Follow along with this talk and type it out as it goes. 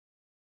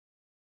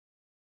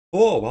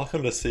Hello,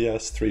 welcome to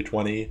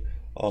CS320,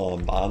 the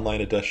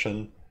online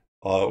edition.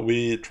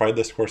 We tried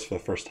this course for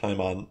the first time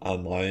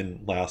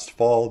online last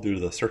fall due to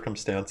the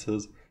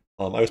circumstances.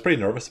 I was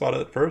pretty nervous about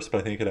it at first, but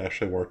I think it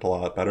actually worked a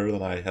lot better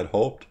than I had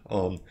hoped.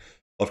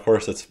 Of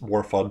course, it's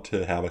more fun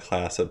to have a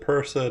class in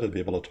person and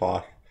be able to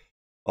talk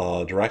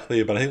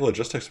directly, but I think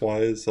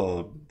logistics-wise,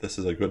 this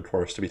is a good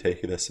course to be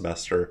taking this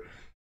semester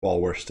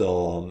while we're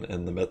still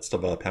in the midst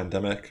of a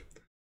pandemic.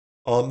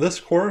 This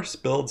course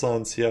builds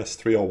on CS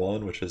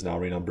 301, which is now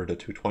renumbered to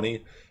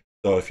 220.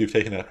 So if you've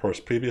taken that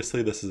course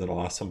previously, this is an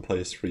awesome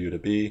place for you to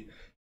be.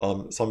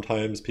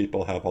 Sometimes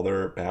people have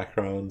other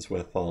backgrounds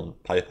with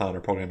Python or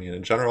programming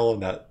in general,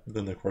 and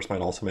then the course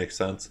might also make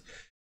sense.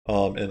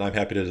 And I'm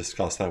happy to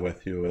discuss that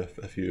with you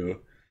if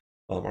you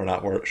are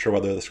not sure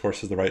whether this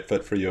course is the right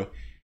fit for you.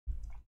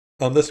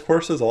 This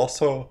course is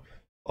also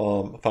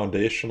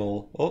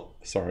foundational. Oh,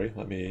 sorry.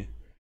 Let me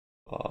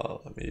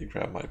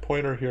grab my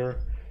pointer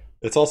here.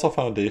 It's also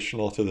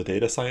foundational to the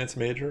data science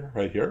major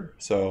right here.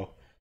 So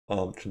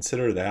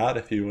consider that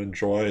if you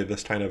enjoy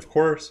this kind of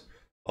course.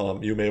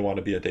 You may want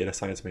to be a data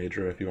science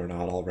major if you are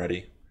not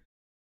already.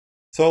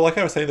 So like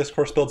I was saying, this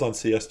course builds on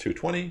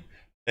CS220.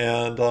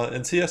 And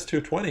in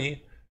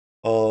CS220,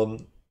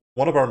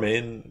 one of our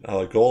main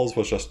goals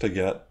was just to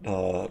get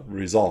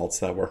results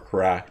that were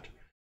correct.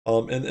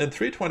 In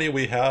 320,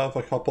 we have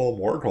a couple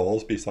more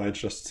goals besides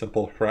just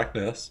simple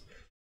correctness.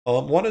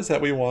 One is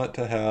that we want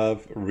to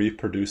have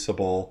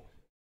reproducible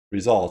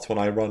results. When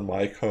I run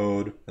my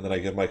code and then I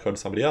give my code to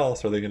somebody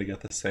else, are they going to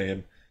get the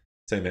same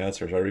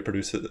answers? Our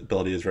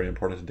reproducibility is very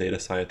important to data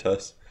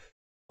scientists.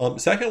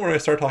 Second, when I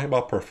start talking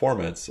about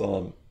performance,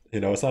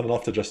 it's not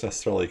enough to just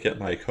necessarily get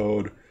my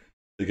code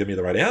to give me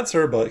the right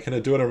answer, but can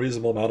it do it in a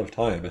reasonable amount of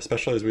time?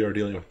 Especially as we are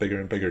dealing with bigger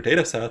and bigger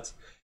data sets,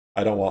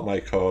 I don't want my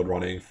code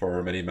running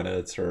for many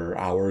minutes or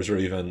hours or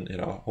even,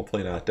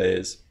 hopefully not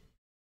days.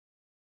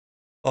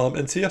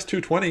 In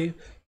CS220,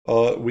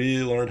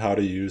 we learned how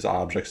to use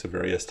objects of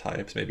various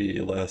types, maybe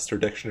lists or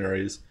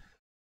dictionaries.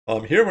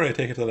 Here we're going to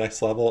take it to the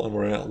next level and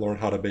we're going to learn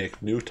how to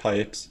make new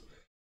types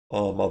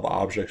of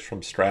objects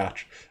from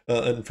scratch.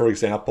 And for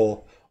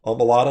example, a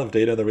lot of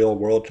data in the real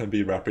world can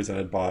be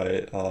represented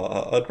by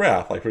a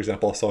graph. Like for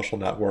example, a social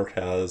network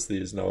has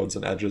these nodes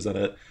and edges in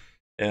it.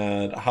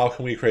 And how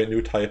can we create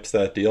new types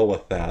that deal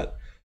with that?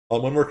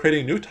 When we're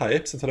creating new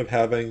types, instead of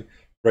having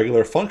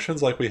regular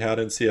functions like we had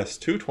in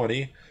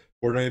CS220,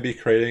 we're going to be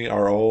creating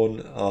our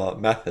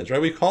own methods, right?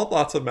 We called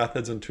lots of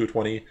methods in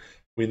 220.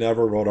 We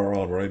never wrote our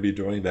own. We're going to be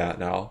doing that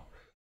now.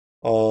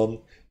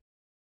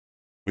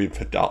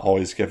 We've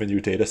always given you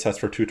data sets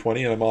for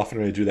 220, and I'm often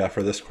going to do that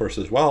for this course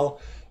as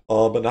well.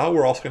 But now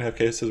we're also going to have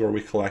cases where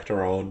we collect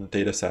our own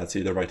data sets,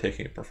 either by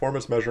taking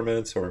performance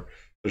measurements, or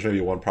there's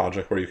maybe one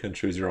project where you can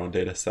choose your own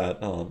data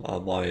set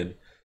online.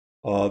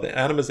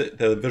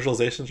 The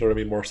visualizations are going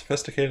to be more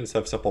sophisticated. Instead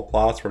of simple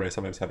plots, we're going to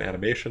sometimes have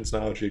animations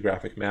now,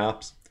 geographic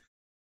maps.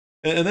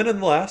 And then in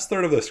the last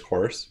third of this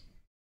course,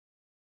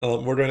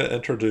 we're going to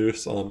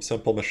introduce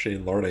simple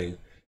machine learning,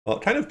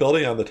 kind of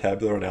building on the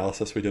tabular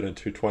analysis we did in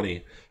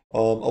 220. A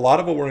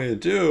lot of what we're going to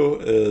do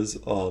is,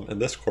 in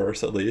this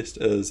course at least,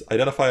 is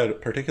identify a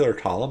particular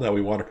column that we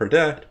want to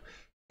predict,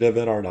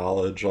 given our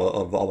knowledge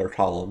of the other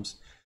columns.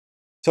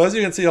 So as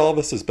you can see, all of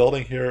this is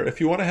building here. If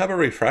you want to have a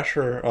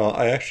refresher,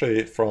 I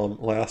actually, from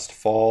last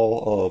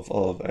fall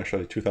of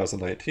actually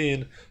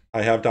 2019,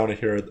 I have down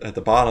here at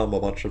the bottom a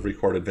bunch of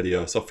recorded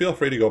videos. So feel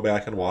free to go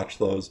back and watch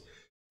those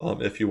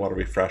if you want to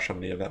refresh on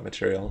any of that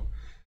material.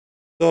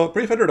 So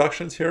brief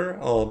introductions here.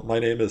 My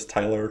name is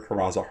Tyler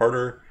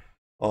Caraza-Harter.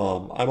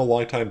 I'm a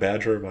longtime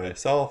Badger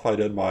myself. I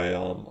did my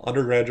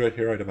undergraduate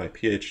here. I did my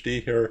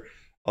PhD here.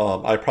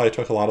 I probably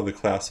took a lot of the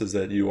classes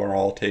that you are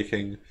all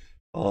taking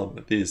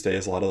these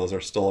days. A lot of those are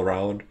still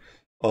around.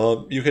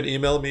 You can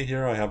email me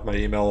here. I have my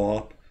email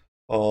up.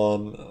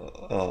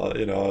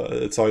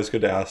 It's always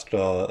good to ask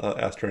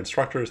your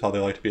instructors how they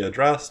like to be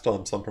addressed.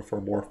 Some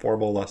prefer more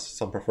formal,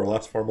 some prefer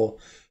less formal.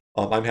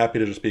 I'm happy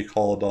to just be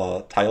called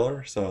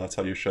Tyler, so that's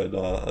how you should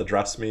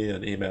address me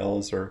in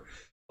emails or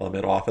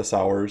in office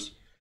hours.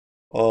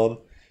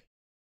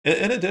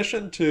 In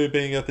addition to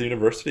being at the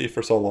university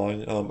for so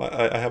long,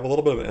 I have a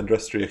little bit of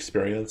industry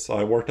experience.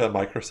 I worked at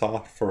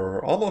Microsoft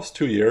for almost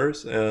 2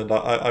 years, and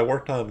I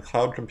worked on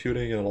cloud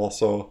computing and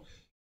also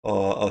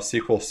a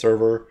SQL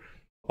server.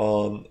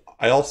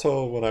 I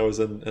also, when I was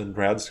in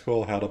grad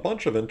school, had a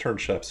bunch of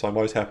internships, so I'm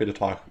always happy to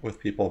talk with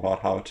people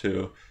about how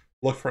to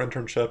look for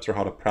internships or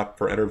how to prep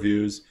for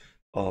interviews.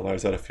 I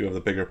was at a few of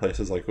the bigger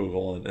places like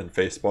Google and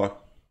Facebook.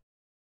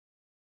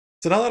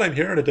 So now that I'm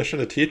here, in addition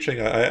to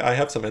teaching, I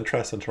have some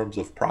interest in terms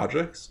of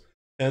projects.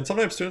 And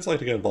sometimes students like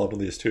to get involved in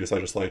these too, so I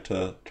just like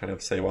to kind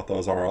of say what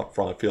those are up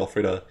front. Feel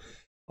free to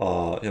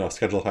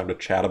schedule time to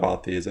chat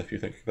about these if you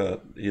think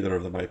that either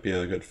of them might be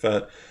a good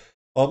fit.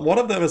 One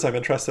of them is I'm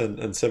interested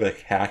in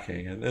civic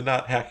hacking, and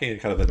not hacking in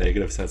kind of the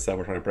negative sense that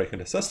we're trying to break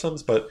into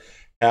systems, but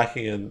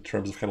hacking in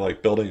terms of kind of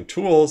like building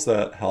tools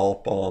that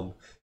help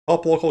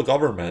local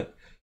government.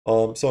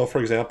 So for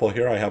example,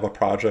 here I have a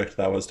project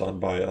that was done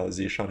by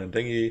Zishan and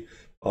Dingy,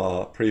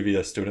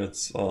 previous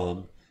students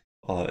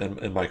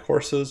in my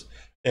courses.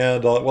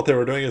 And what they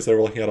were doing is they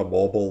were looking at a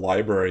mobile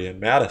library in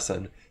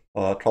Madison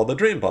called the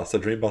Dream Bus. The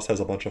Dream Bus has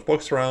a bunch of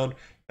books around,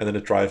 and then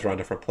it drives around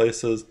different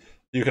places.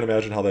 You can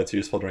imagine how that's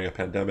useful during a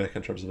pandemic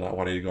in terms of not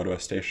wanting to go to a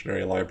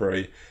stationary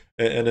library,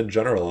 and in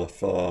general,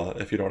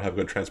 if you don't have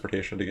good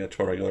transportation to get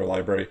to a regular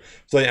library.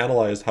 So they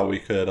analyzed how we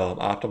could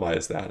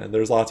optimize that, and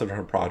there's lots of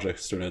different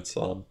projects students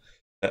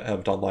that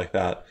have done like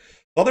that.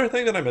 The other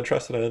thing that I'm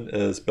interested in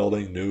is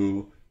building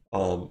new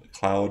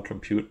cloud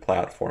compute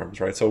platforms,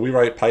 right? So we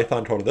write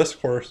Python code in this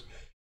course,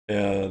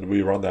 and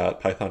we run that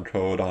Python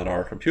code on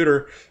our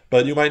computer,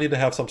 but you might need to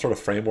have some sort of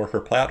framework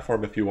or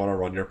platform if you want to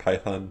run your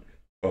Python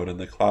code in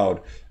the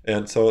cloud.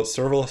 And so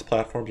serverless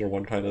platforms are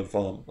one kind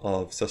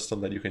of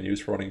system that you can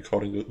use for running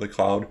code in the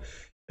cloud.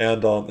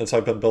 And so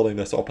I've been building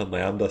this Open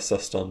Lambda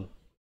system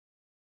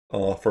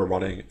for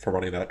running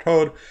that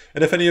code.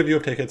 And if any of you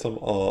have taken some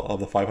of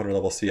the 500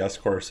 level CS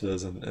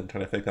courses and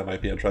kind of think that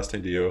might be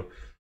interesting to you,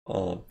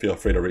 feel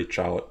free to reach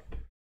out.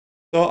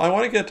 So I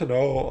want to get to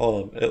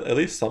know at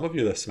least some of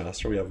you this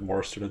semester. We have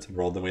more students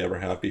enrolled than we ever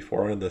have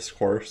before in this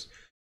course.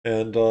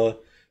 And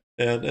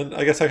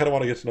I guess I kind of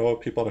want to get to know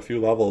people on a few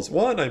levels.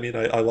 One, I mean,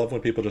 I love when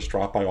people just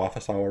drop by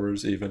office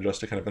hours, even just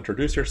to kind of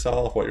introduce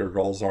yourself, what your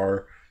goals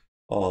are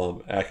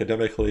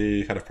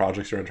academically, kind of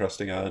projects you're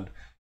interested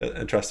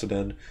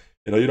in.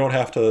 You know, you don't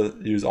have to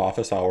use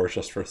office hours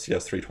just for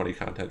CS320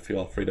 content.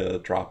 Feel free to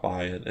drop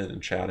by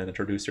and chat and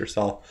introduce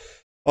yourself.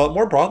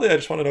 More broadly, I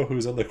just want to know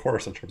who's in the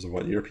course in terms of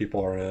what year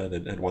people are in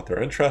and what their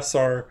interests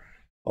are.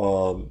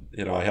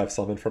 You know, I have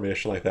some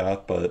information like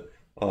that, but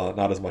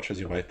not as much as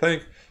you might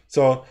think.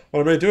 So what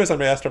I'm going to do is I'm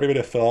going to ask everybody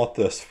to fill out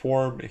this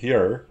form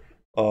here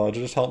to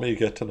just help me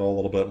get to know a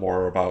little bit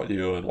more about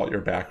you and what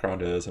your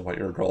background is and what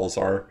your goals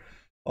are.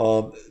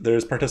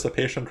 There's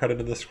participation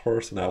credit in this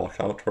course, and that will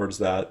count towards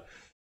that.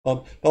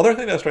 The other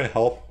thing that's going to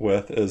help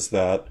with is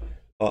that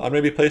I'm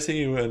going to be placing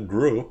you in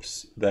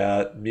groups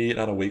that meet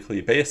on a weekly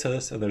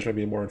basis, and there's going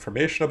to be more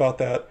information about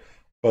that,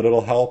 but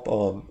it'll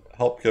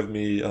help give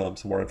me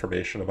some more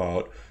information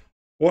about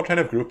what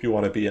kind of group you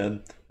want to be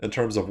in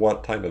terms of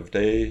what time of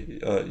day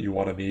you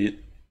want to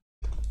meet,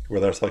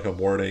 whether it's like a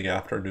morning,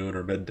 afternoon,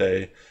 or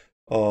midday.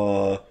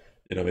 You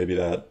know, maybe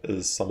that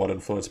is somewhat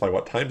influenced by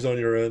what time zone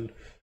you're in.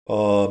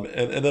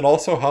 And then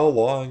also how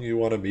long you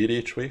want to meet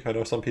each week. I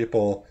know some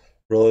people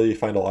really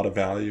find a lot of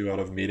value out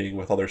of meeting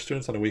with other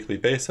students on a weekly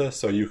basis,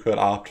 so you could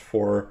opt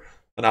for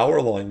an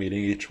hour-long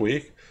meeting each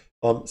week.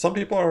 Some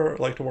people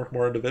like to work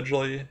more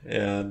individually,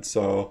 and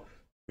so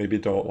maybe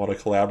don't want to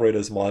collaborate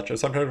as much. And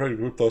sometimes I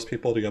group those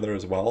people together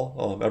as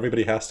well.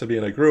 Everybody has to be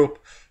in a group,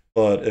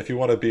 but if you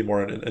want to be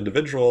more an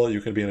individual,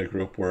 you can be in a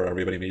group where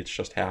everybody meets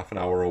just half an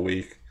hour a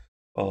week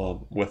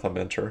with a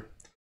mentor.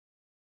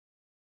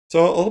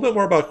 So a little bit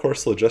more about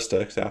course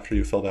logistics after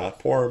you fill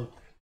that form.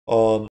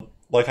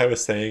 Like I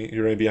was saying,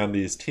 you're going to be on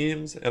these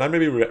teams, and I'm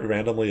going to be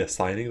randomly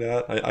assigning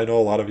that. I know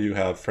a lot of you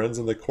have friends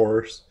in the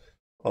course,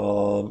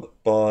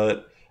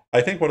 but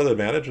I think one of the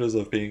advantages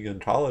of being in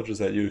college is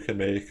that you can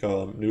make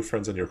new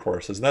friends in your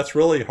courses, and that's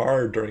really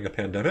hard during a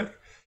pandemic.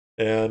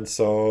 And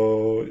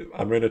so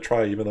I'm going to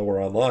try, even though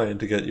we're online,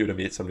 to get you to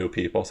meet some new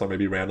people. So I'm going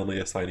to be randomly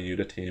assigning you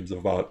to teams of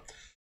about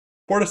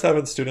 4 to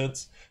 7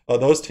 students.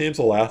 Those teams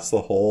will last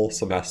the whole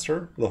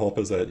semester. The hope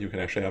is that you can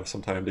actually have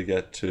some time to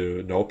get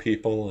to know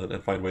people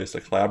and find ways to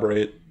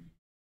collaborate.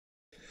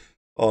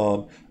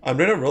 I'm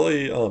going to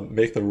really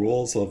make the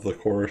rules of the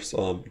course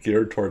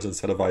geared towards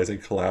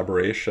incentivizing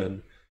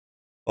collaboration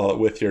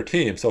with your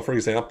team. So for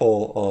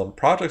example,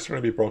 projects are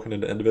going to be broken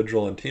into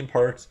individual and team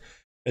parts,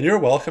 and you're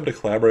welcome to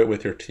collaborate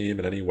with your team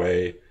in any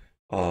way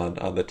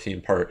on the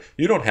team part.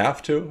 You don't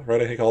have to,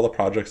 right? I think all the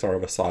projects are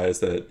of a size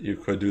that you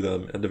could do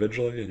them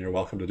individually, and you're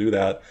welcome to do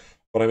that.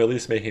 But I'm at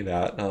least making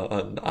that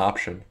an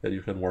option that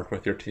you can work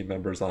with your team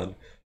members on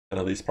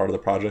at least part of the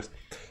projects.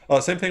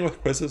 Same thing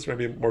with quizzes. There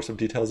may be more some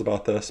details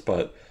about this,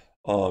 but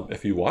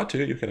if you want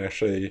to, you can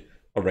actually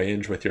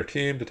arrange with your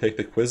team to take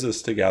the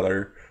quizzes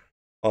together.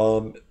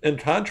 In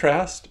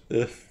contrast,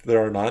 if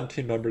there are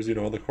non-team members you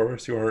know in the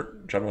course,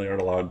 you generally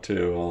aren't allowed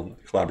to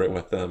collaborate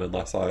with them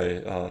unless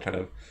I kind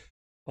of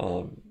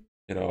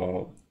you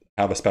know,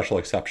 have a special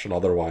exception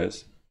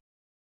otherwise.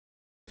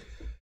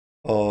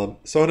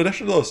 So in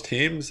addition to those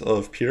teams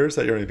of peers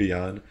that you're going to be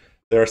on,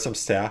 there are some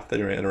staff that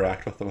you're going to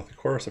interact with them with the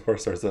course. Of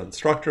course, there's the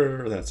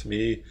instructor, that's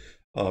me.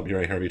 You're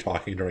going to hear me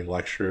talking during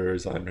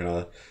lectures. I'm going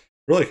to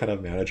really kind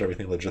of manage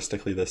everything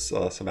logistically this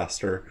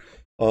semester.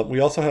 We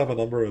also have a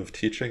number of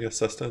teaching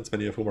assistants,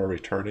 many of whom are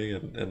returning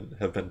and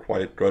have been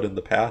quite good in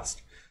the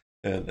past.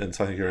 And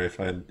so I think you're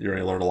going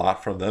to learn a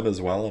lot from them as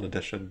well, in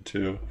addition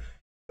to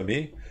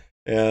me.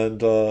 And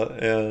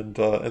then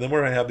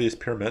we're going to have these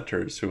peer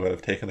mentors who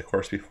have taken the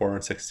course before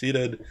and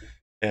succeeded,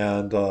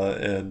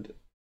 and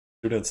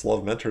students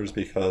love mentors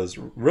because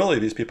really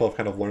these people have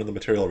kind of learned the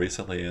material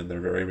recently, and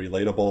they're very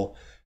relatable,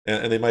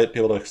 and they might be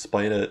able to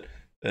explain it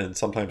in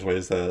sometimes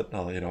ways that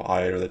you know,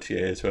 I or the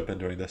TAs who have been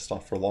doing this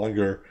stuff for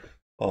longer,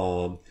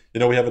 you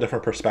know, we have a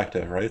different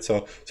perspective, right?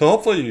 So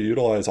hopefully you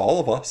utilize all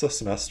of us this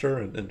semester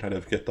and kind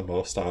of get the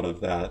most out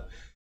of that.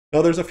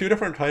 Now, there's a few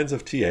different kinds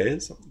of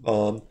TAs.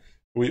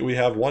 We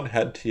have one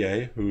head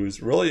TA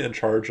who's really in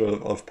charge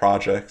of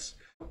projects,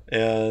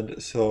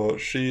 and so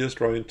she is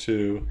going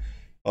to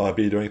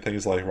be doing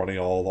things like running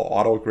all the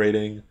auto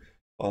grading,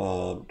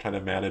 kind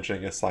of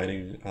managing,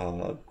 assigning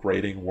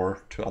grading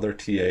work to other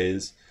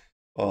TAs.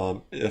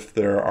 If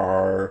there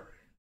are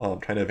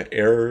kind of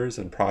errors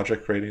in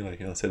project grading,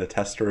 like say the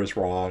tester is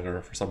wrong,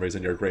 or for some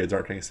reason your grades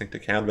aren't getting synced to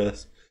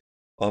Canvas,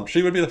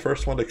 she would be the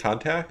first one to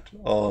contact.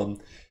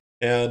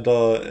 And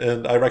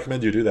I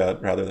recommend you do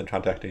that rather than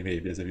contacting me,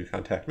 because if you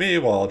contact me,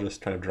 well, I'll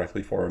just kind of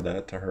directly forward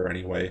that to her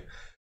anyway.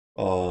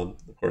 Of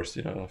course,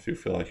 if you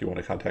feel like you want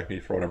to contact me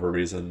for whatever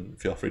reason,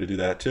 feel free to do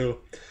that too.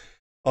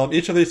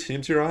 Each of these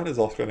teams you're on is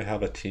also going to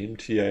have a team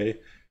TA,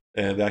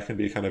 and that can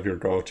be kind of your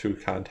go-to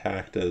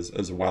contact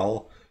as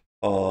well.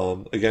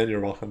 Again, you're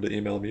welcome to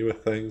email me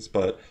with things,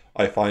 but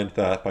I find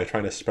that by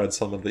trying to spread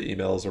some of the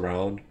emails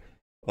around,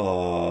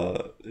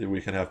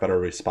 we can have better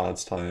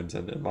response times,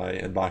 and my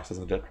inbox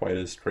doesn't get quite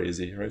as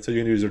crazy, right? So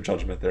you can use your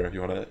judgment there if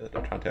you want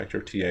to contact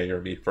your TA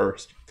or me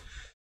first.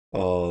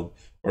 Or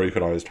you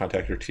could always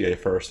contact your TA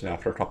first, and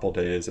after a couple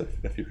days,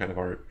 if you kind of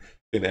aren't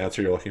getting the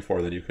answer you're looking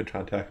for, then you could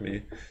contact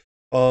me.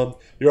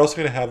 You're also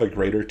going to have a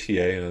grader TA,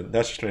 and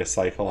that's just going to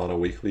cycle on a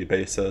weekly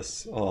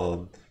basis.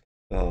 You're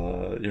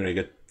going to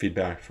get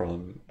feedback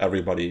from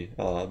everybody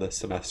this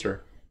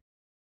semester.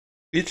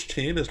 Each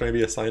team is going to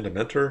be assigned a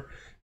mentor,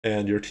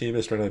 and your team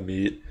is going to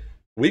meet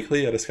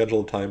weekly at a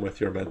scheduled time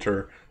with your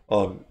mentor.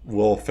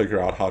 We'll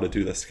figure out how to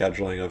do the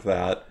scheduling of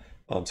that,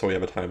 so we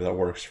have a time that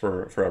works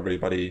for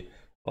everybody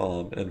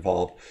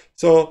involved.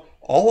 So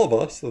all of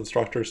us, the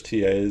instructors,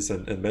 TAs,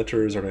 and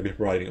mentors, are going to be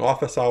providing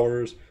office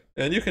hours,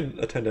 and you can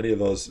attend any of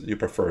those you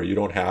prefer. You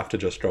don't have to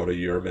just go to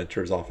your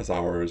mentor's office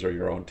hours or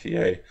your own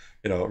TA.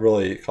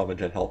 Really come and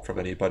get help from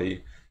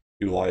anybody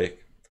you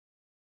like.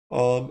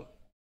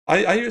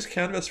 I use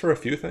Canvas for a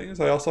few things.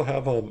 I also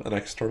have an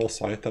external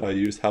site that I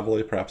use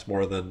heavily, perhaps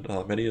more than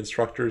many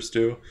instructors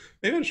do.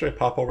 Maybe I'm just going to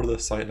pop over to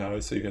this site now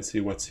so you can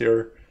see what's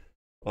here.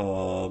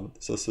 So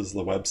this is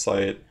the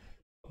website.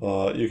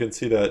 You can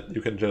see that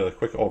you can get a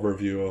quick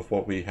overview of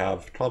what we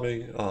have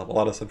coming. A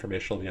lot of this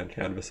information will be on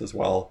Canvas as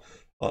well.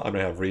 I'm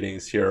going to have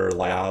readings here,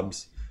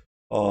 labs.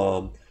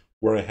 We're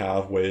going to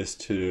have ways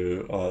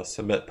to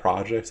submit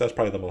projects. That's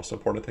probably the most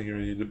important thing you're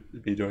going to need to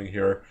be doing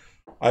here.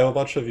 I have a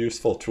bunch of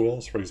useful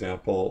tools. For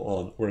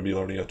example, we're going to be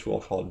learning a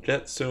tool called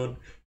Git soon,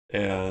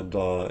 and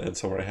so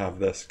we're going to have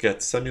this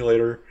Git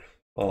simulator.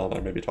 I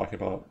may be talking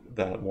about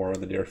that more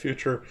in the near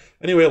future.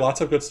 Anyway,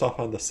 lots of good stuff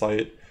on the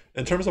site.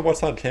 In terms of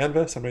what's on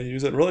Canvas, I'm going to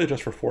use it really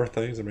just for 4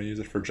 things. I'm going to use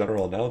it for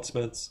general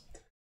announcements.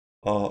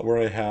 We're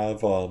going to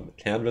have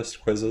Canvas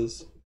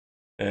quizzes,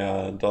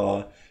 and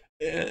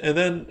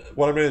then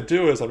what I'm going to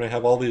do is I'm going to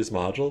have all these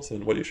modules,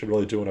 and what you should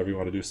really do whenever you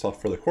want to do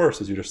stuff for the course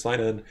is you just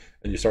sign in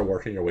and you start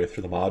working your way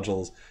through the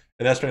modules,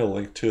 and that's going to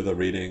link to the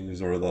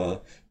readings or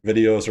the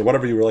videos or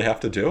whatever you really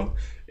have to do.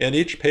 And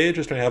each page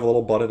is going to have a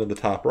little button in the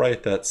top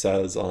right that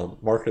says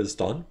mark as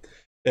done.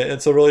 And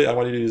so really I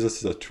want you to use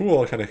this as a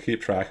tool to kind of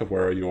keep track of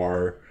where you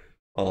are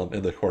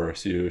in the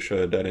course. You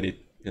should, at any,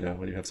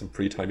 when you have some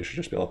free time, you should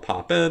just be able to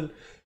pop in,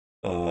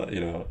 go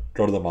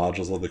to the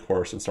modules of the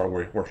course and start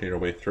working your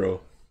way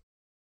through.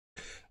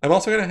 I'm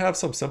also going to have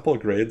some simple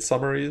grade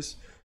summaries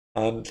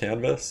on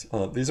Canvas.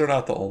 These are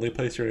not the only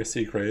place you're going to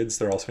see grades.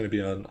 They're also going to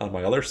be on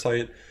my other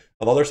site.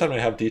 On the other side, I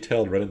have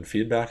detailed written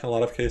feedback in a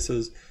lot of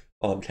cases.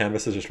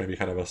 Canvas is just maybe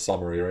kind of a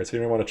summary, right? So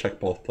you're going to want to check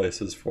both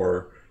places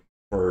for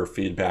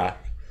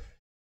feedback.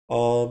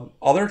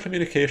 Other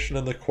communication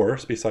in the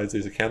course, besides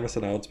these Canvas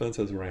announcements,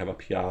 is we're going to have a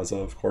Piazza,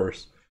 of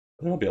course.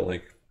 There'll be a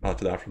link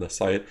to that from the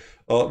site.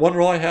 One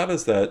rule I have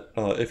is that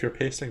if you're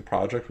pasting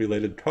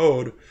project-related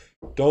code,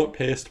 don't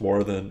paste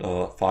more than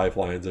 5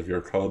 lines of your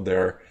code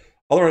there.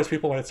 Otherwise,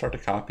 people might start to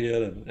copy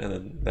it, and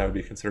then that would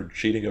be considered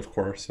cheating, of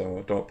course,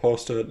 so don't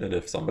post it. And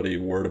if somebody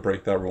were to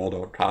break that rule,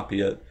 don't copy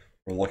it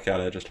or look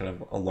at it, just kind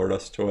of alert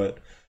us to it.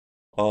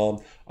 I'm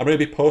going to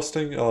be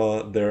posting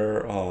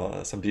there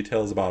some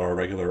details about our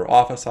regular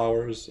office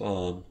hours,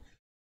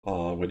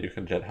 when you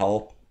can get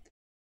help.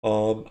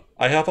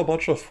 I have a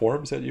bunch of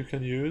forms that you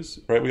can use,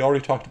 right? We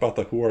already talked about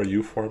the Who Are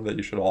You form that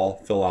you should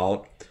all fill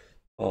out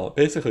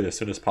basically as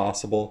soon as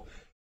possible.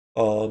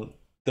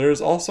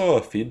 There's also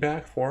a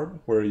feedback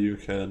form where you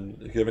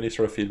can give any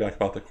sort of feedback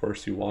about the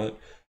course you want.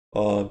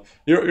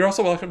 You're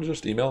also welcome to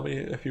just email me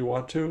if you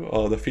want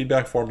to. The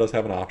feedback form does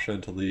have an option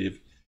to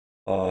leave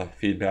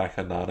feedback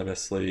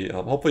anonymously.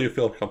 Hopefully you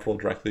feel comfortable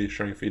directly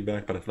sharing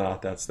feedback, but if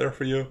not, that's there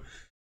for you.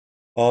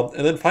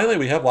 And then finally,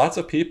 we have lots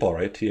of people,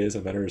 right? TAs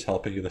and mentors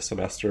helping you this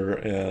semester.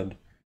 And,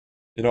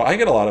 I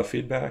get a lot of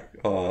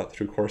feedback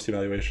through course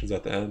evaluations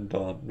at the end,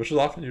 which is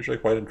often usually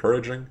quite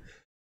encouraging.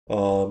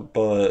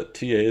 But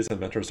TAs and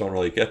mentors don't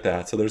really get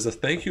that. So there's a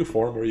thank you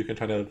form where you can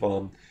kind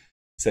of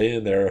say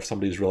in there if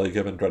somebody's really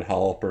given good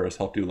help or has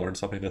helped you learn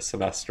something this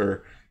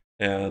semester.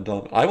 And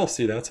I will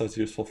see that, so it's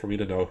useful for me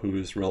to know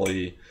who's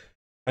really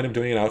kind of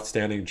doing an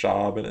outstanding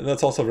job. And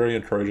that's also very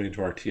encouraging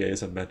to our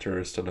TAs and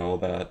mentors to know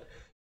that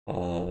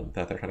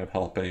that they're kind of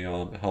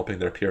helping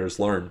their peers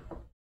learn.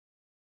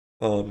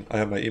 I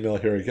have my email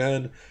here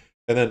again,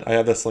 and then I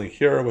have this link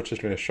here, which is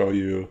going to show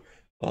you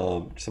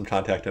some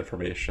contact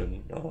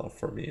information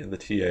for me and the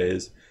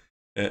TAs,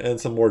 and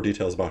some more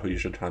details about who you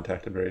should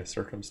contact in various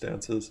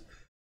circumstances.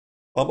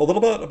 A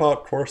little bit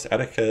about course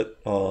etiquette.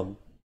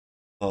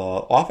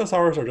 Office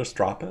hours are just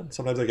drop-in.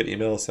 Sometimes I get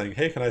emails saying,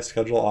 hey, can I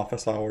schedule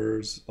office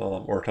hours,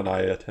 or can I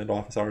attend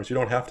office hours? You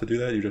don't have to do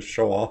that. You just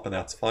show up, and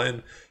that's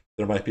fine.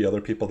 There might be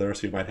other people there,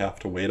 so you might have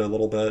to wait a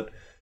little bit.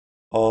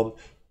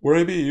 We're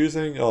going to be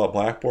using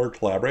Blackboard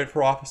Collaborate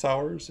for office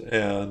hours,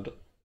 and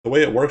the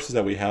way it works is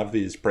that we have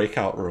these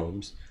breakout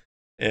rooms.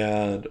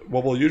 And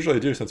what we'll usually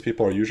do, since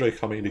people are usually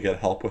coming to get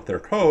help with their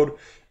code,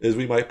 is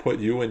we might put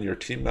you and your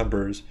team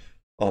members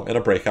in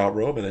a breakout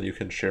room, and then you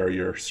can share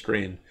your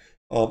screen.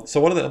 So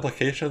one of the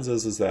implications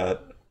is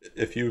that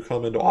if you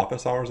come into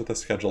office hours at the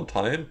scheduled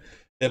time,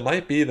 it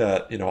might be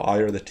that I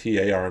or the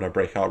TA are in a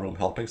breakout room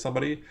helping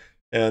somebody,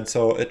 and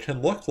so it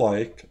can look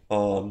like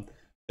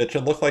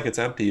it's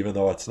empty even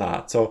though it's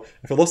not. So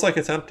if it looks like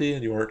it's empty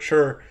and you aren't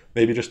sure,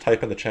 maybe just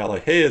type in the chat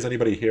like, hey, is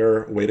anybody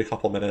here? Wait a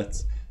couple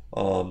minutes.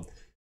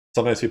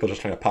 Sometimes people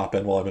just try to pop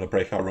in while I'm in a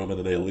breakout room and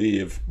then they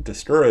leave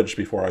discouraged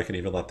before I can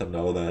even let them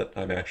know that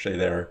I'm actually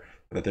there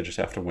and that they just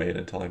have to wait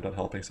until I'm done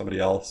helping somebody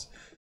else.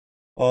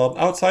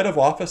 Outside of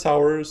office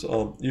hours,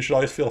 you should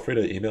always feel free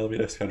to email me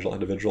to schedule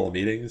individual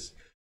meetings.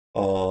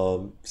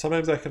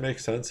 Sometimes that can make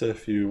sense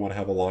if you want to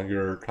have a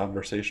longer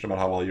conversation about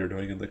how well you're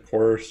doing in the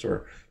course,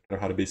 or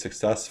how to be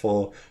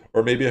successful,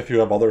 or maybe if you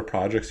have other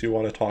projects you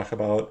want to talk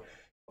about.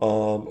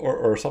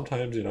 Or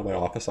sometimes, my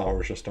office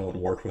hours just don't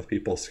work with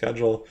people's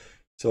schedule.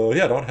 So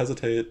yeah, don't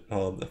hesitate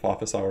if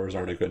office hours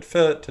aren't a good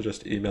fit to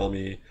just email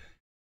me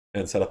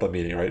and set up a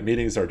meeting, right?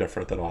 Meetings are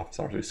different than office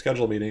hours. We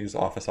schedule meetings,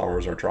 office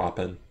hours are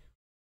drop-in.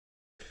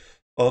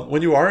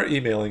 When you are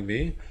emailing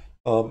me,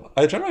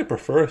 I generally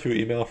prefer if you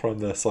email from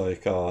this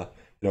like,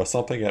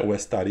 something at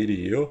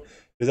wisc.edu,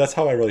 because that's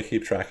how I really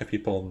keep track of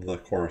people in the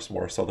course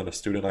more so than a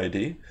student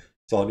ID.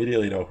 So I'll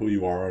immediately know who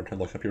you are and can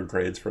look up your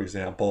grades, for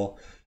example.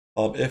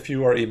 If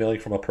you are emailing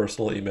from a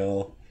personal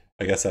email,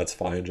 I guess that's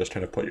fine. Just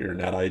trying to put your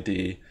net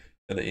ID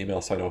in the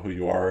email so I know who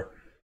you are.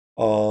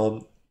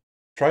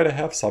 Try to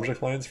have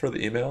subject lines for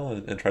the email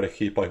and try to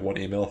keep like one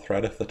email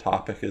thread if the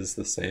topic is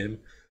the same.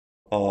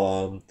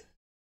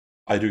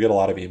 I do get a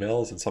lot of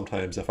emails, and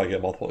sometimes if I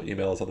get multiple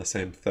emails on the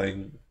same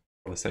thing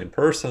from the same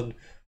person,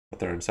 but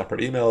they're in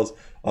separate emails,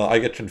 I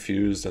get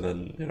confused, and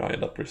then I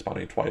end up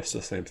responding twice to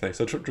the same thing.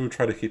 So do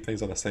try to keep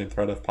things on the same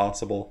thread if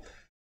possible.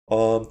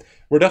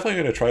 We're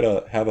definitely going to try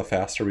to have a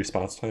faster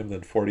response time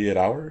than 48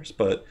 hours,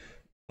 but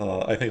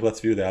I think let's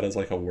view that as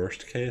like a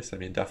worst case. I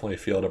mean, definitely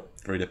feel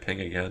free to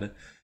ping again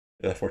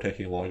if we're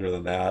taking longer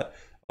than that.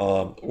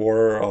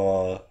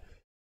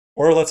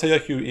 Or let's say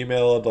like you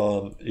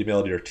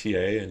emailed your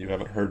TA and you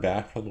haven't heard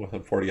back from them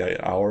within 48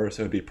 hours.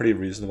 It would be pretty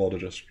reasonable to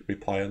just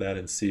reply on that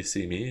and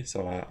CC me,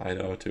 so I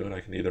know too, and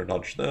I can either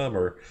nudge them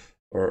or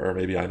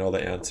maybe I know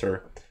the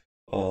answer.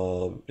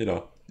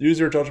 Use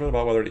your judgment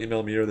about whether to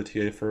email me or the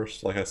TA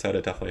first. Like I said,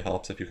 it definitely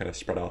helps if you kind of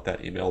spread out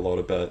that email load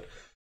a bit.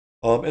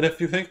 And if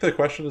you think the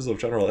question is of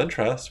general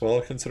interest,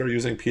 well, consider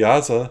using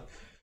Piazza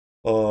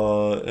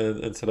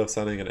instead of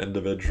sending an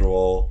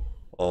individual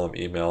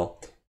email.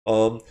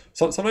 So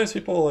sometimes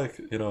people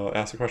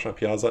ask a question on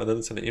Piazza and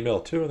then send an email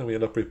too, and then we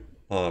end up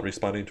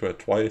responding to it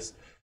twice.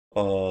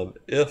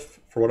 If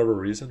for whatever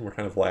reason we're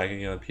kind of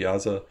lagging on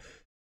Piazza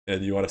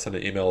and you want to send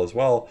an email as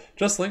well,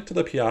 just link to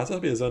the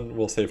Piazza, because then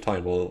we'll save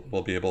time.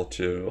 We'll be able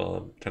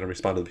to kind of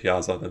respond to the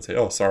Piazza and then say,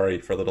 oh, sorry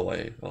for the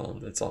delay.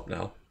 It's up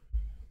now.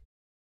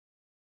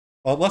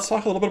 Let's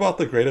talk a little bit about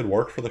the graded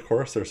work for the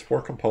course. There's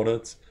 4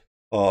 components.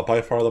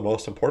 By far the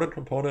most important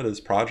component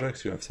is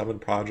projects. You have 7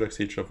 projects,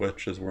 each of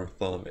which is worth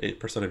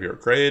 8% of your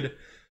grade.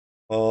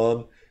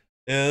 In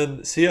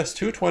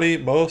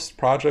CS220, most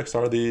projects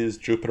are these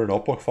Jupyter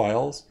Notebook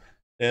files,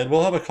 and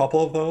we'll have a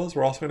couple of those.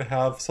 We're also going to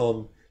have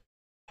some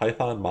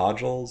Python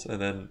modules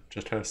and then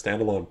just kind of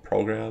standalone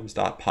programs,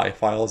 .py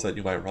files that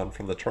you might run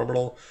from the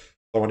terminal.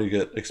 So when you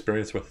get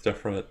experience with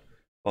different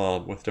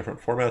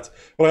formats,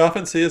 what I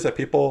often see is that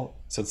people,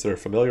 since they're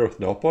familiar with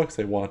notebooks,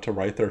 they want to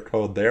write their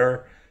code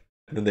there,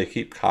 and then they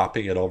keep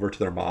copying it over to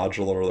their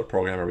module or their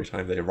program every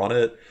time they run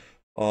it.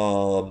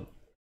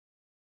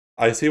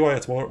 I see why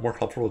it's more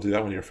comfortable to do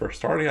that when you're first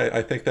starting.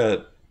 I think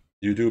that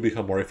you do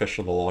become more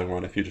efficient in the long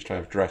run if you just kind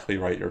of directly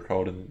write your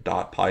code in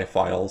 .py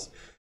files,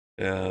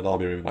 and I'll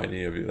be reminding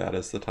you of that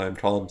as the time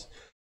comes.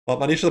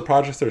 On each of the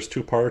projects, there's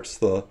 2 parts.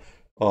 The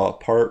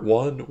part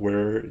 1,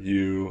 where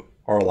you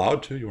are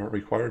allowed to, you aren't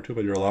required to,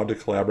 but you're allowed to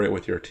collaborate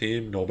with your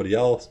team, nobody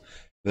else.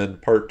 Then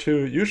part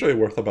 2, usually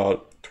worth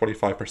about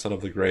 25%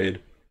 of the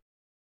grade,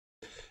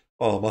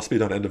 must be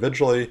done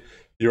individually.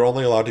 You're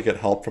only allowed to get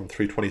help from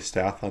 320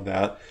 staff on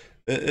that.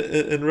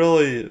 And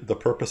really, the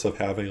purpose of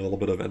having a little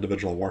bit of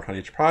individual work on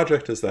each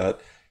project is that,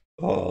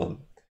 I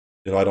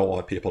don't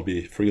want people to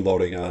be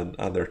freeloading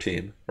on their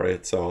team,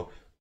 right? So,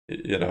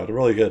 to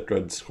really get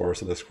good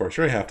scores in this course,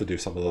 you're going to have to do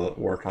some of the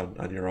work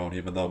on your own,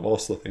 even though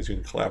most of the things you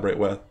can collaborate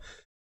with.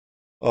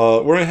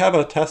 We're going to have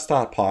a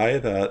test.py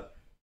that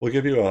will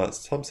give you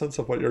some sense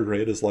of what your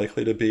grade is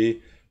likely to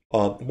be.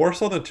 More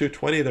so than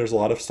 220, there's a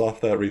lot of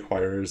stuff that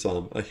requires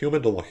a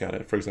human to look at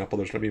it. For example,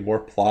 there's going to be more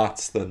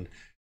plots than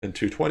in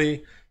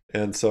 220,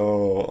 and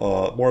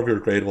so more of your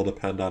grade will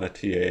depend on a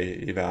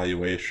TA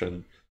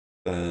evaluation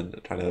than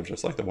kind of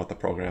just like what the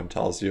program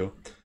tells you.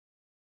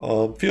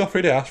 Feel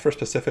free to ask for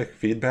specific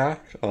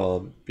feedback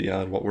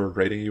beyond what we're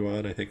grading you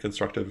on. I think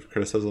constructive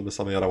criticism is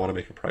something that I want to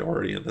make a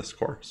priority in this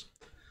course.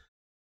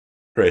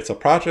 Great, so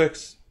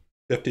projects,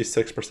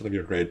 56% of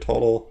your grade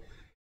total.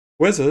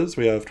 Quizzes,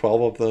 we have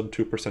 12 of them,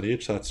 2%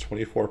 each, that's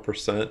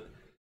 24%.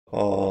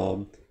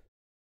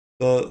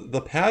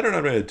 The pattern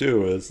I'm going to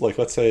do is, like,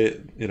 let's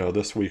say,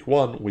 this week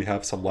 1, we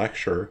have some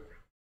lecture.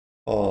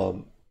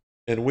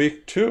 In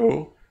week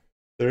 2,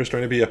 there's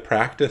going to be a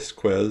practice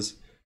quiz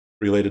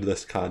related to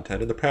this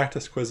content, and the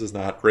practice quiz is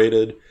not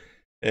graded.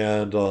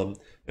 And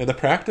in the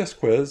practice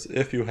quiz,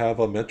 if you have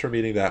a mentor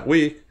meeting that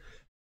week,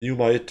 you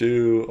might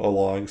do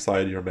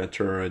alongside your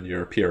mentor and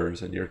your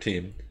peers and your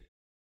team.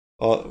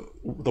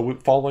 The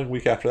following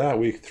week after that,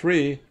 week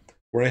 3,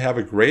 we're going to have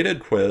a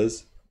graded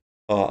quiz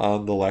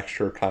on the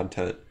lecture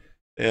content.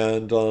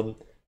 And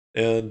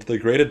the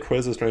graded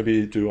quiz is going to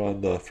be due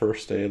on the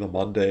first day, the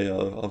Monday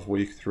of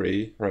week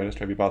 3, right? It's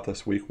going to be about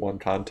this week 1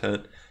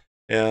 content.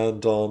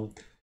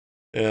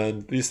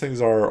 And these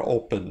things are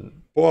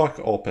open book,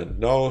 open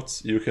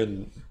notes. You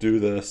can do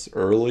this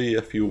early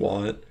if you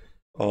want.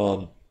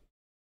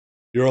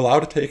 You're allowed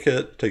to take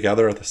it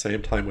together at the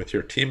same time with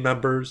your team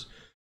members.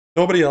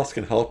 Nobody else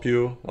can help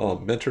you.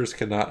 Mentors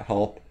cannot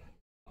help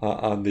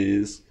on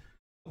these.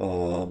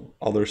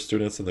 Other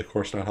students in the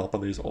course not help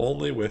on these,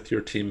 only with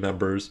your team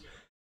members,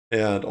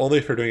 and only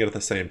if you're doing it at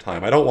the same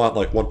time. I don't want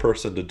like one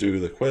person to do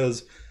the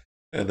quiz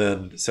and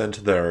then send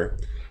to their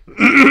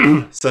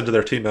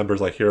team members,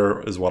 like,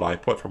 here is what I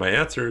put for my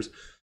answers.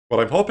 What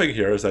I'm hoping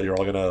here is that you're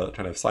all going to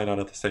kind of sign on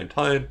at the same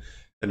time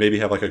and maybe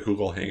have like a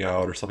Google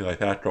Hangout or something like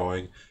that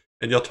going,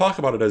 and you'll talk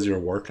about it as you're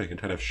working and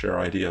kind of share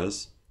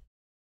ideas.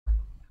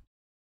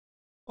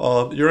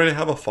 You're going to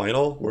have a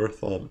final worth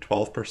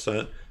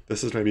 12%.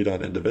 This is going to be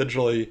done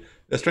individually.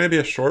 It's going to be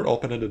a short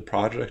open-ended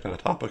project on a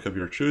topic of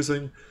your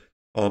choosing.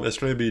 It's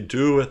going to be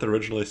due at the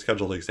originally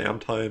scheduled exam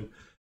time,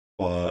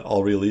 but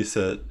I'll release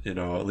it,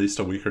 at least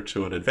a week or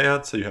 2 in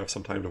advance, so you have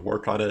some time to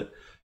work on it.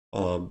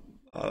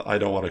 I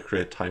don't want to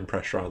create time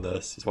pressure on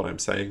this, is what I'm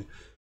saying.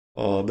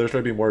 There's going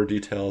to be more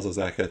details as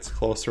that gets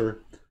closer.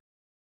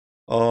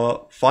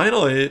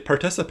 Finally,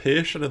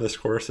 participation in this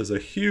course is a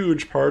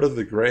huge part of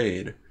the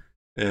grade,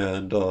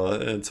 and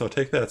so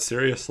take that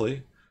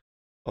seriously.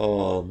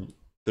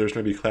 There's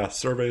going to be class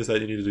surveys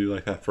that you need to do,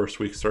 like that first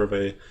week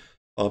survey.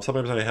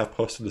 Sometimes I have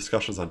posted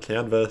discussions on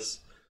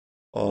Canvas.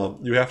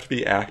 You have to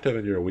be active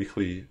in your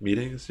weekly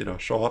meetings,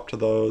 show up to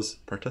those,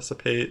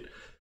 participate.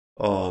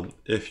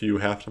 If you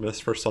have to miss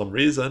for some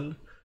reason,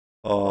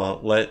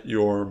 let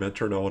your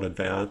mentor know in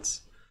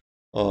advance.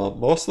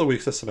 Most of the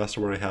weeks this semester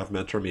we're going to have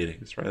mentor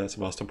meetings, right? That's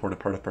the most important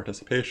part of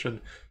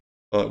participation.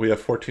 We have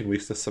 14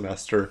 weeks this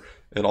semester,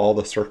 and all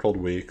the circled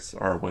weeks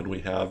are when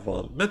we have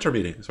mentor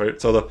meetings, right?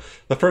 So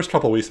the first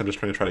couple of weeks I'm just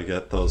trying to try to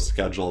get those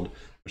scheduled,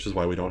 which is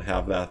why we don't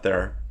have that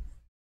there.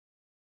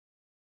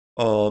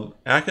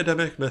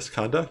 Academic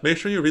misconduct. Make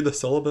sure you read the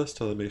syllabus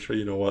to make sure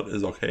you know what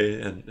is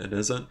okay and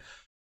isn't.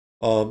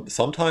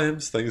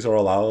 Sometimes things are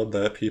allowed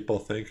that people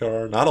think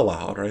are not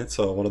allowed, right?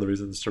 So one of the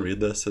reasons to read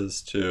this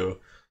is to,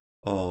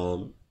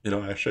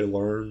 actually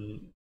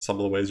learn some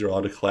of the ways you're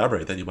allowed to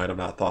collaborate that you might have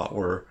not thought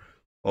were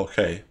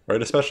okay,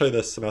 right? Especially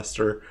this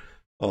semester,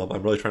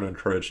 I'm really trying to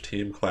encourage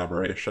team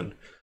collaboration.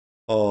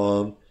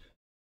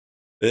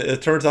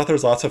 It turns out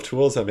there's lots of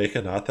tools that make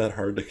it not that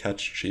hard to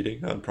catch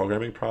cheating on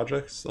programming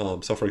projects.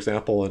 So for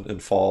example, in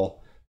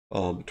fall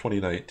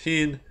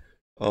 2019,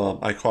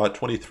 I caught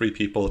 23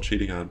 people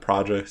cheating on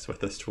projects with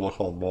this tool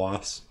called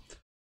MOS.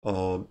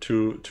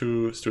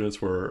 Two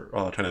students were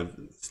kind of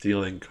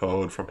stealing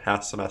code from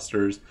past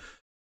semesters.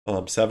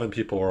 7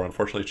 people were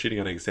unfortunately cheating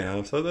on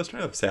exams, so that's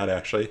kind of sad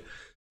actually.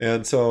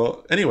 And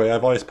so anyway,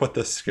 I've always put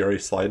this scary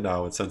slide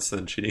now, and since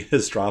then cheating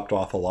has dropped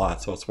off a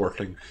lot, so it's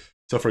working.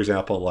 So for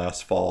example,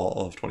 last fall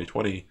of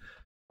 2020,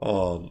 I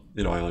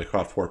only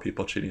caught 4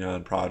 people cheating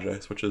on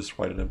projects, which is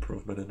quite an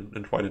improvement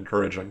and quite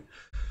encouraging.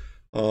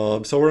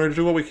 So we're going to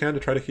do what we can to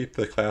try to keep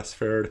the class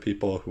fair to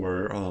people who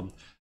are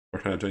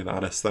kind of doing the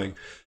honest thing.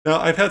 Now,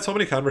 I've had so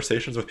many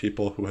conversations with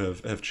people who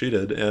have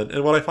cheated,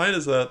 and what I find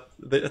is that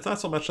it's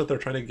not so much that they're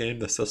trying to game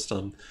the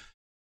system.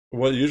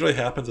 What usually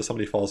happens is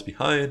somebody falls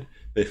behind,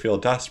 they feel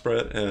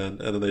desperate, and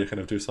then they kind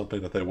of do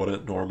something that they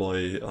wouldn't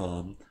normally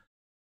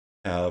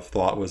have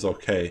thought was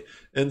okay.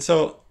 And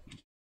so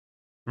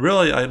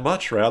really, I'd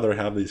much rather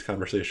have these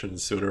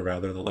conversations sooner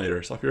rather than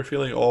later. So if you're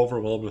feeling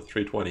overwhelmed with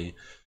 320,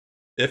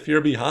 if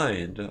you're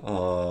behind,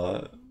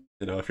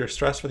 if you're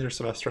stressed with your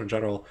semester in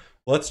general,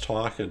 let's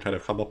talk and kind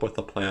of come up with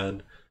a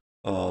plan.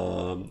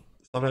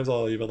 Sometimes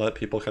I'll even let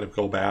people kind of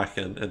go back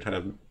and kind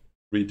of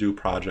redo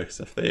projects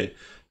if they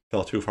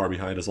fell too far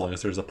behind, as long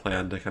as there's a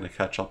plan to kind of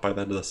catch up by the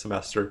end of the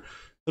semester.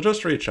 So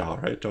just reach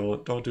out, right?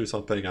 Don't do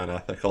something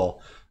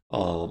unethical.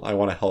 I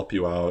want to help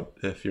you out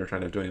if you're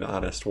kind of doing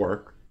honest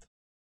work.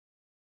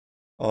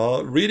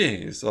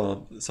 Readings,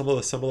 some of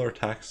the similar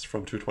texts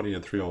from 220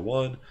 and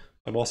 301.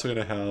 I'm also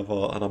going to have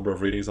a number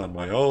of readings on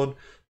my own.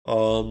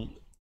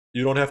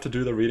 You don't have to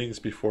do the readings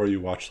before you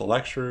watch the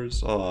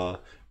lectures.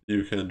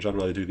 You can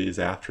generally do these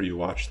after you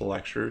watch the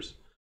lectures.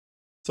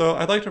 So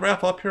I'd like to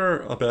wrap up here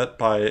a bit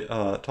by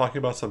talking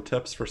about some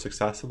tips for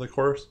success in the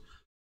course.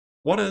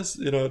 One is,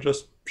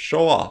 just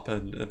show up,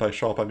 and by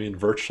show up I mean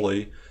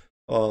virtually.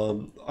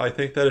 I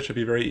think that it should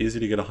be very easy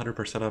to get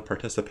 100% on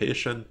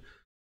participation.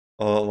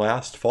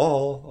 Last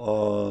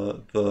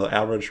fall, the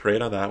average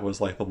grade on that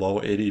was like below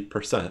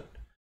 80%,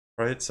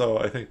 right? So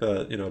I think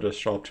that, just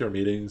show up to your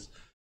meetings,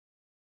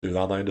 do the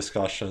online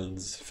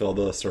discussions, fill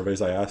the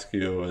surveys I ask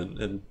you,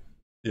 and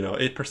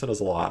 8% is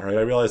a lot, right?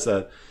 I realize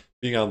that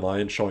being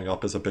online, showing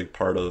up is a big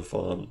part of,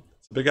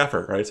 it's a big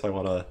effort, right? So I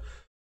want to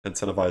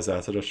incentivize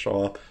that, so just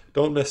show up.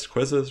 Don't miss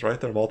quizzes, right?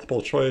 They're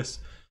multiple choice.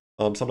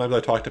 Sometimes I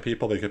talk to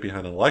people, they get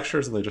behind on the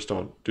lectures and they just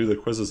don't do the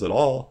quizzes at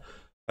all.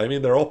 I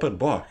mean, they're open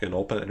book and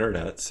open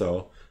internet,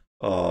 so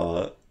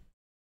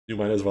you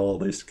might as well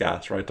at least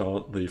guess, right?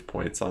 Don't leave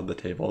points on the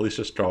table. At least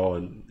just go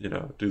and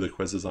do the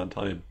quizzes on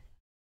time.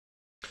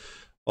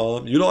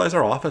 Utilize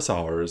our office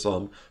hours.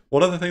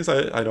 One of the things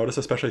I notice,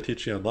 especially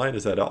teaching online,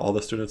 is that all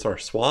the students are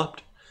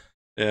swamped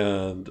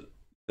and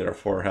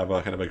therefore have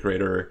a kind of a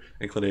greater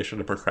inclination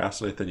to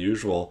procrastinate than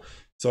usual.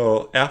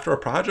 So after a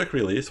project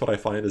release, what I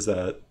find is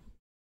that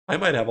I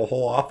might have a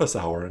whole office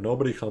hour and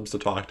nobody comes to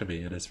talk to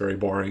me, and it's very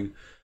boring.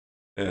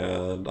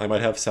 And I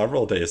might have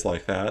several days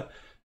like that.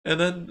 And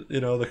then,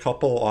 the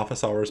couple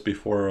office hours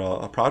before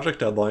a project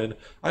deadline,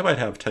 I might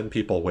have 10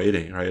 people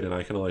waiting, right? And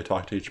I can only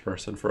talk to each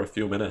person for a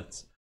few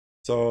minutes.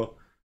 So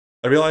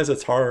I realize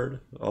it's hard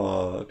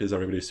because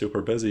everybody's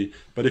super busy,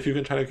 but if you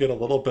can try to get a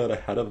little bit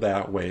ahead of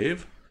that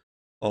wave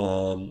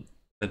and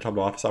come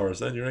to office hours,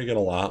 then you're going to get a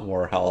lot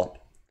more help.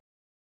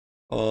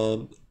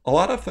 A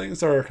lot of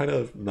things are kind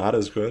of not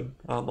as good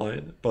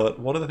online, but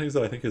one of the things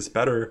that I think is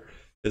better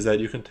is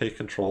that you can take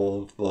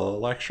control of the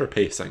lecture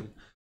pacing.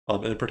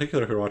 In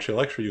particular, if you're watching a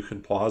lecture, you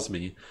can pause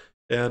me.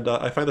 And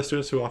I find the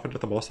students who often get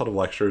the most out of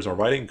lectures are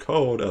writing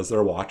code as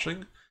they're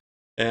watching.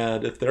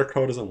 And if their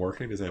code isn't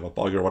working because they have a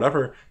bug or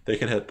whatever, they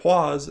can hit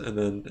pause and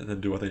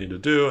then do what they need to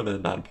do, and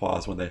then not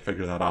pause when they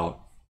figure that out.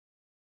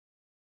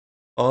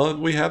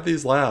 We have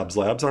these labs.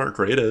 Labs aren't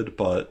graded,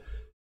 but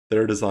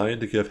they're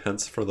designed to give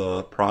hints for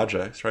the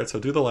projects, right? So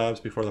do the labs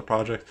before the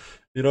project.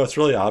 It's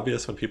really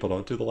obvious when people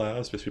don't do the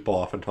labs because people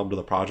often come to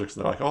the projects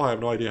and they're like, oh, I have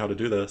no idea how to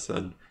do this.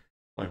 And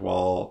like,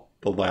 well,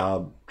 the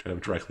lab kind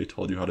of directly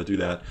told you how to do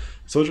that.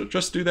 So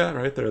just do that,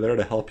 right? They're there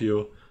to help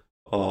you.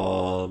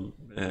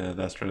 And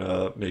that's trying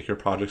to make your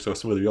project so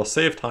smooth. You'll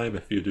save time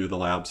if you do the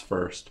labs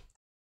first.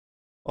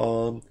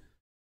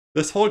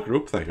 This whole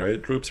group thing,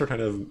 right? Groups are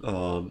kind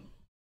of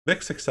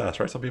mixed success,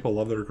 right? Some people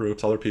love their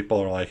groups. Other people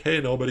are like,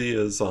 hey, nobody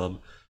is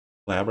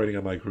collaborating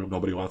on my group.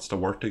 Nobody wants to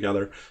work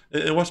together.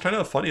 And what's kind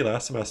of funny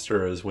last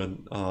semester is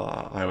when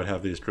I would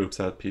have these groups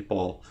that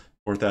people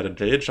weren't that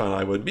engaged on,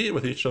 I would meet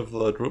with each of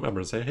the group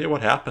members and say, hey,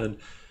 what happened?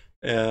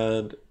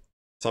 And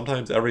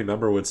sometimes every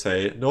member would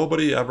say,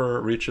 nobody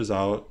ever reaches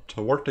out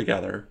to work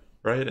together,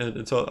 right?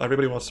 And so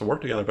everybody wants to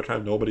work together, but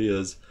kind of nobody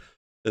is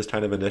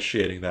kind of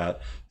initiating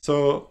that.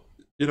 So,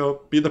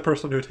 be the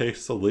person who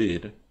takes the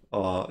lead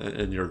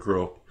in your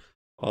group.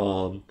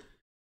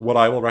 What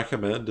I will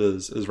recommend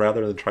is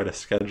rather than try to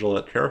schedule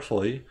it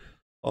carefully,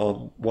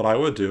 what I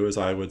would do is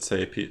I would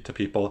say to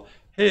people,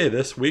 hey,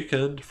 this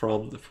weekend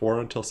from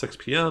 4 until 6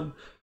 p.m.,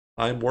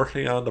 I'm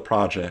working on the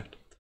project.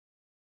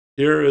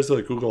 Here is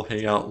a Google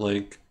Hangout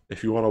link.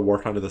 If you want to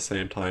work on it at the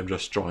same time,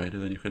 just join,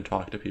 and then you can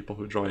talk to people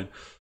who join.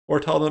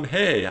 Or tell them,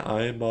 hey,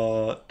 I'm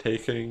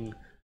taking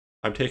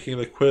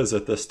the quiz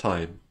at this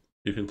time.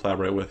 You can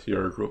collaborate with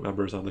your group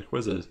members on the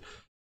quizzes.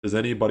 Does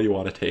anybody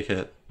want to take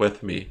it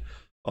with me?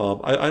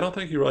 I don't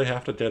think you really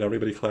have to get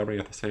everybody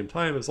collaborating at the same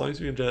time. As long as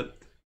you can get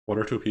one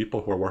or two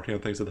people who are working on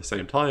things at the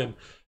same time,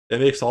 it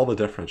makes all the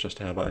difference just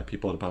to have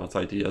people to bounce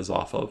ideas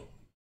off of.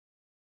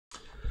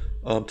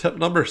 Tip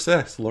number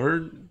 6,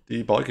 learn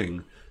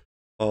debugging.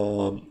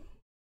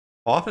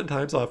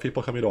 Oftentimes I'll have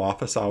people coming to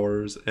office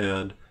hours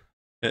and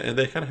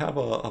they kind of have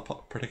a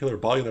particular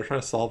bug and they're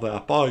trying to solve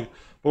that bug.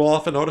 But we'll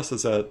often notice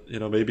is that,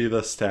 maybe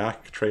the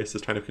stack trace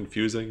is kind of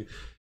confusing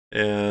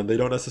and they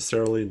don't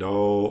necessarily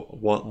know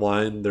what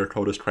line their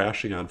code is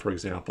crashing on, for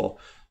example.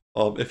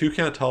 If you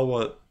can't tell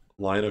what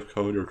line of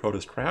code your code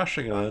is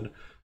crashing on,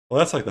 well,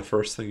 that's like the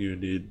first thing you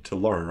need to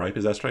learn, right?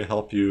 Because that's trying to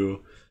help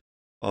you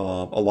a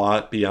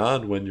lot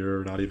beyond when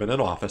you're not even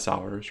in office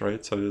hours,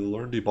 right? So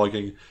learn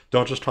debugging.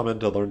 Don't just come in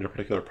to learn your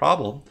particular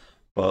problem,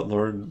 but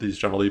learn these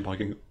general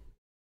debugging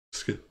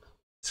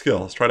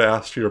skills. Try to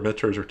ask your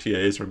mentors or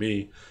TAs or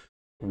me,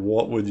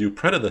 what would you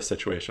print in this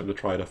situation to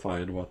try to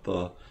find what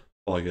the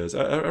bug is.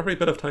 Every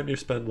bit of time you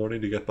spend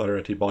learning to get better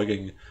at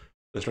debugging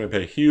is going to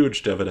pay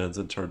huge dividends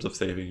in terms of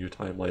saving you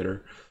time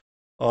later.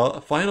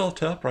 Final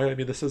tip, right? I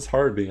mean, this is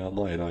hard being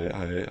online.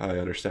 I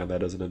understand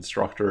that as an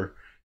instructor.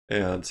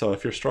 And so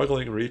if you're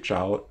struggling, reach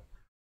out.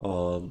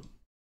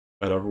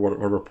 at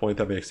whatever point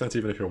that makes sense.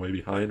 Even if you're way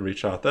behind,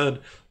 reach out then.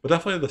 But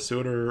definitely the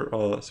sooner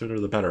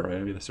the better, right?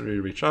 I mean, the sooner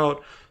you reach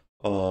out,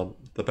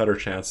 the better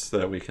chance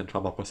that we can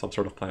come up with some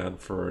sort of plan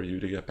for you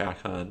to get back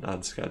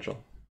on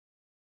schedule.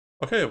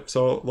 Okay,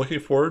 so looking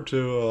forward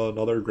to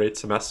another great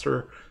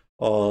semester,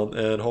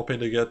 and hoping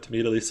to get to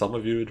meet at least some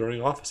of you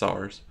during office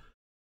hours.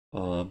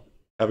 Um,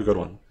 have a good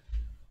one.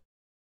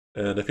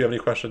 And if you have any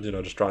questions,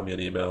 just drop me an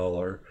email,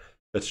 or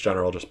if it's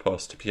general, just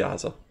post to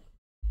Piazza.